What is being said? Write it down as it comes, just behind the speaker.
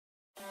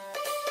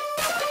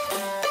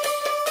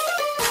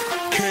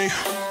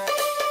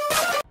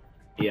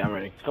Yeah, I'm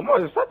ready. Come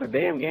on, start the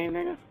damn game,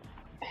 nigga.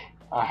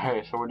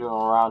 Alright, so we're doing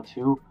round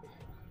 2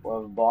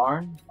 with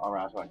Barn.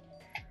 Round 1.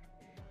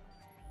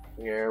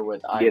 Here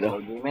with ISO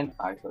Demon,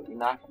 ISO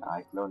Enoch, and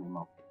ISO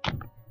Nemo.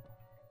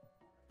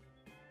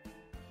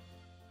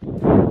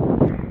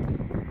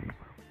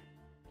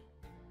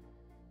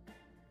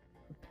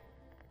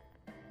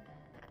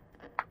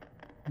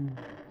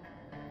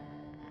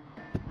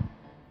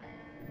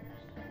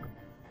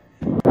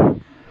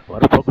 Why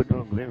the fuck we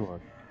doing green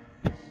one?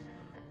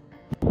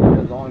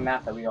 It's the only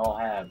map that we all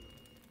have.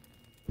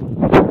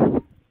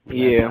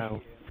 Yeah.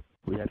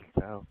 We had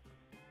town.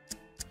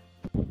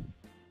 We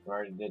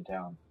already did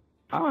town.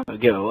 I don't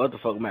give a what the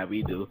fuck map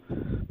we do.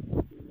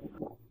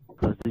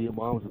 Cause do your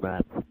mom's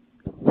map.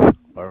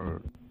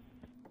 Or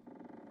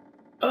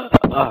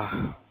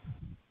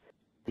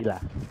Eli.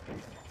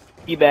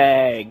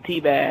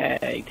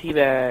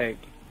 Teabag.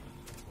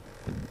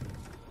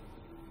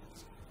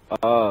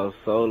 Oh,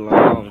 so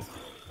long.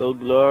 So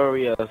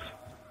glorious.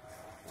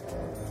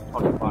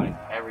 Fucking find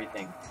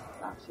everything.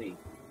 Not see.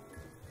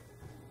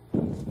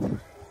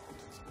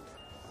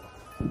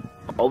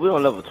 Oh, we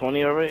on level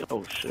 20 already?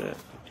 Oh shit.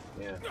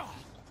 Yeah.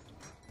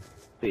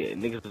 Yeah,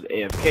 niggas is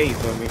AFK, you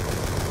feel me?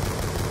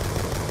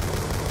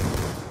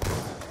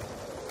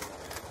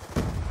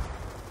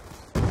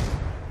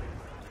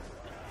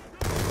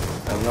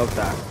 I love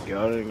that.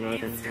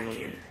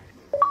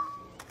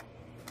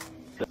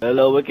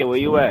 Hello, Wicked, where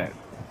you at?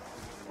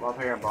 I'm up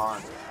here at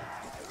Barn.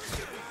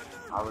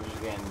 I was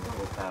just getting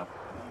double tap.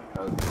 I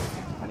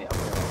need to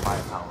upgrade my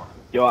firepower.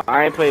 Yo,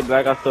 I ain't played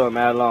Black Ops 2 in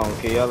mad long.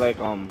 Can y'all like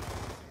tell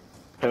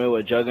me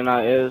what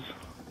Juggernaut is?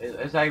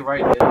 It's like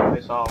right. It's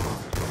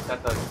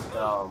at the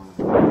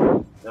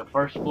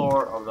first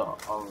floor of the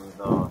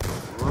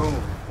room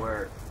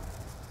where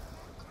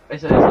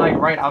it's like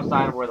right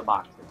outside of where the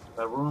box is.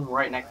 The room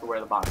right next to where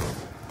the box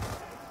is.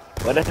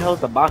 Where the hell's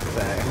the box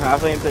at? I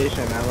ain't played shit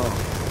in that long.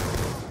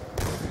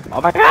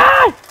 Oh my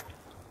god!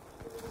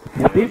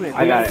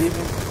 I got it.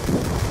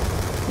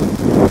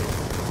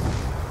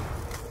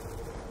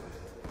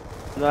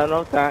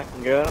 No time,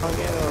 girl. Don't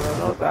get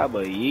no time,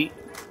 but yeet.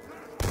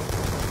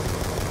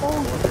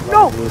 Oh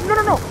no!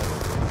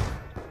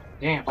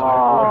 Damn.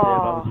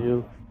 Oh.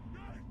 You.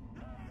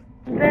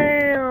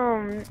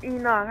 Damn,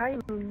 Enoch, how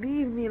you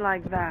leave me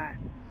like that?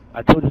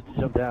 I told you to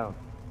jump down.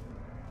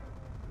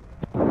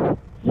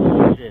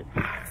 Shit.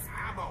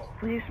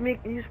 You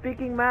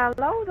speaking mad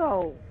low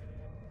though.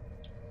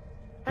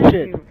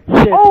 Shit. You.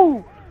 Shit.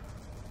 Oh!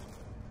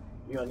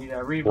 You gonna need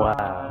that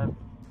revive.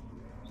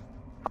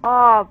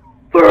 Wow.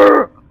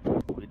 Oh,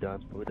 We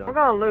done. we're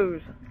gonna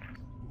lose.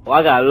 Oh,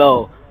 I got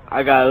low.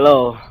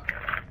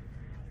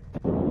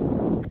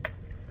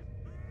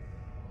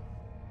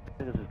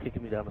 Niggas is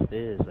kicking me down the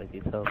stairs like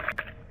it's tough.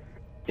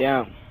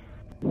 Damn.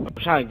 I'm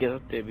trying to get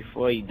up there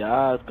before he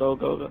dies.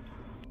 Go.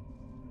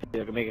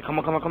 Yeah, I can make it. Come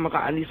on.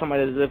 I need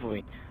somebody to live with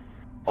me.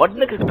 Oh, the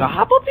nigga can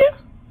hop up here?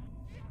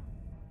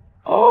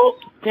 Oh,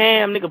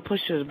 damn, nigga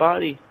pushed his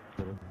body.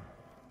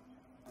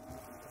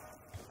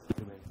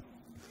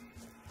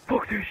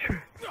 Fuck this shit.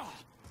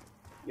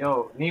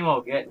 Yo,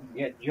 Nemo, get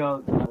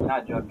Jug,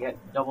 not Jug, get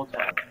double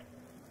tap.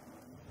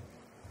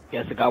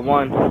 Yes, I got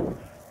one.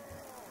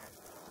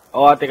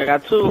 Oh, I think I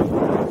got two.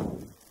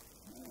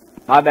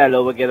 My bad,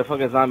 Loba. Get a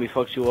fucking zombie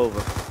fucks you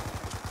over.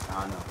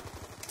 I don't know.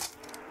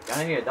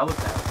 Gotta get a double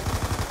tap.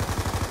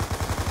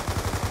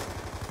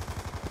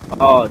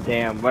 Oh,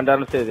 damn. Run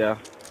down the stairs, y'all.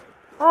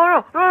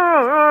 Oh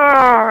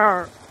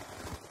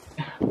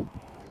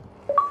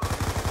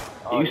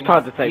no! You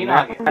start to take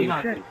that.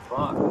 Enoch is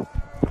fucked.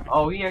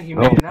 Oh, he actually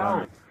made it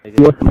out.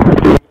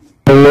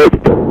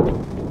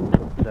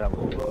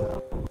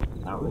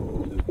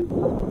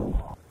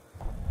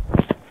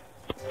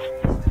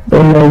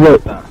 Oh no,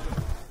 wait.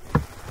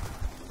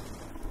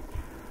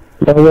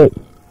 No, wait.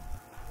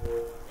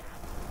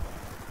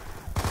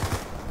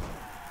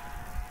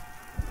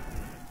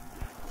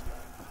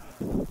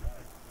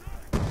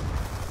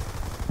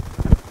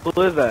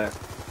 Who is that?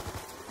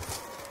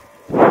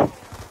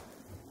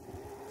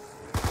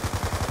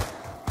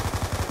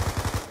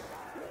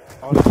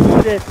 Oh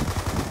shit.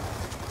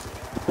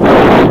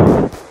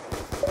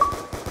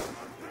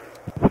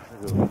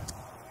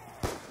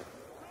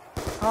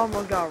 I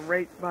almost got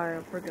raped by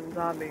a freaking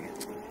zombie.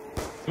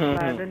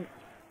 I didn't.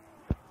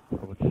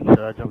 Should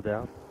I jump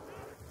down?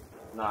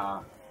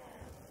 Nah.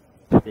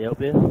 Stay up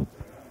here?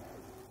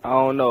 I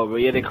don't know, but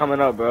yeah, they coming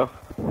up, bro.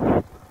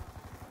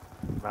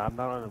 Nah, I'm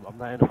not in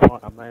the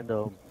front. I'm not in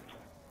the.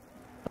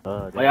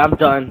 Oh yeah, I'm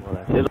done.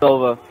 It's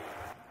over.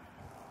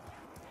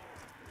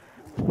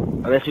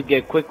 Unless you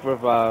get quick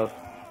revive.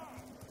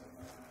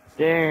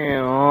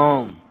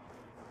 Damn.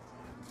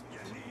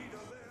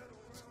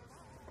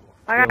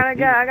 I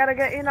gotta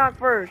get Enoch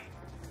first.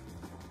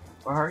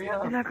 Well, hurry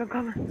up. Enoch, I'm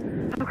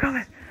coming,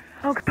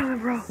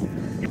 bro.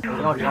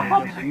 Yo, jump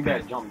up, so you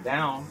better jump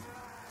down.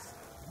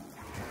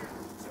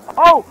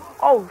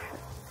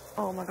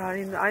 Oh my god,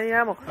 I need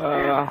ammo.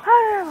 Sorry.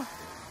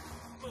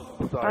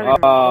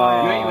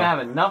 You ain't even have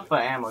enough for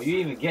ammo. You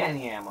didn't even get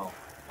any ammo.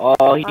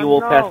 Oh, he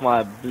will pass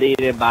my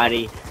bleeding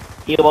body.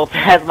 He almost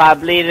passed my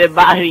bleeding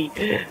body.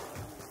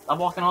 I'm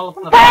walking all up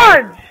on the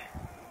Fudge!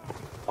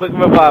 Quick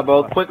revive,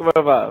 bro. Quick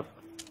revive.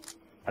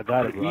 I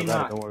got it, bro. I You got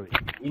not. it. Don't worry.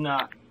 You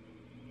not.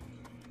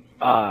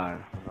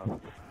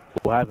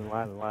 What happened?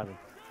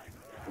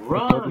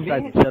 Run, Don't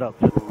distract me. bitch. Shut up.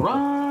 Shut the fuck up.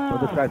 Run.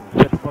 Don't distract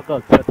me. Shut the fuck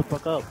up. Shut the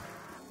fuck up.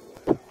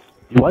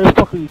 Why the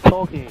fuck are you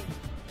talking?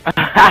 Stop